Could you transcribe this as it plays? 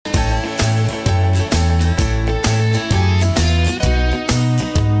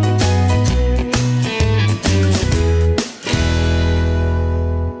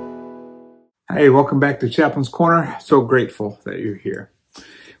Hey, welcome back to Chaplain's Corner. So grateful that you're here.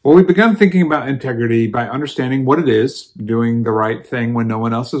 Well, we've begun thinking about integrity by understanding what it is, doing the right thing when no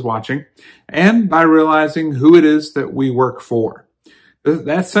one else is watching, and by realizing who it is that we work for.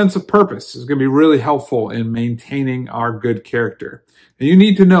 That sense of purpose is going to be really helpful in maintaining our good character. And you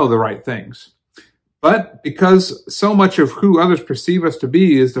need to know the right things. But because so much of who others perceive us to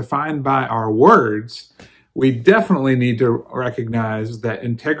be is defined by our words, we definitely need to recognize that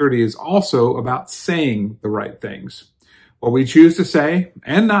integrity is also about saying the right things. What we choose to say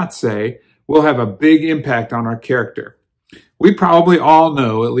and not say will have a big impact on our character. We probably all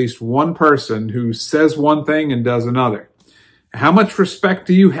know at least one person who says one thing and does another. How much respect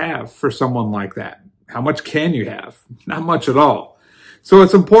do you have for someone like that? How much can you have? Not much at all. So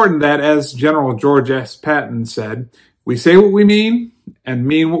it's important that, as General George S. Patton said, we say what we mean and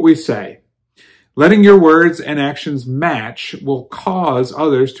mean what we say. Letting your words and actions match will cause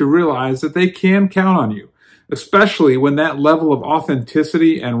others to realize that they can count on you, especially when that level of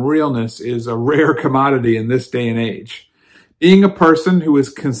authenticity and realness is a rare commodity in this day and age. Being a person who is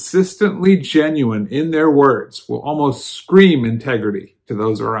consistently genuine in their words will almost scream integrity to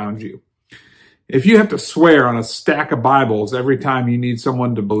those around you. If you have to swear on a stack of Bibles every time you need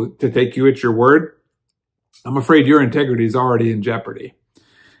someone to take you at your word, I'm afraid your integrity is already in jeopardy.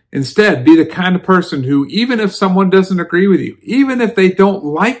 Instead, be the kind of person who, even if someone doesn't agree with you, even if they don't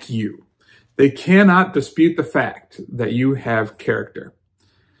like you, they cannot dispute the fact that you have character.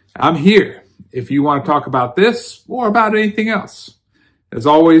 I'm here if you want to talk about this or about anything else. As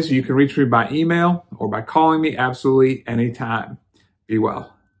always, you can reach me by email or by calling me absolutely anytime. Be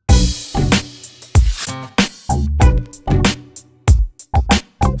well.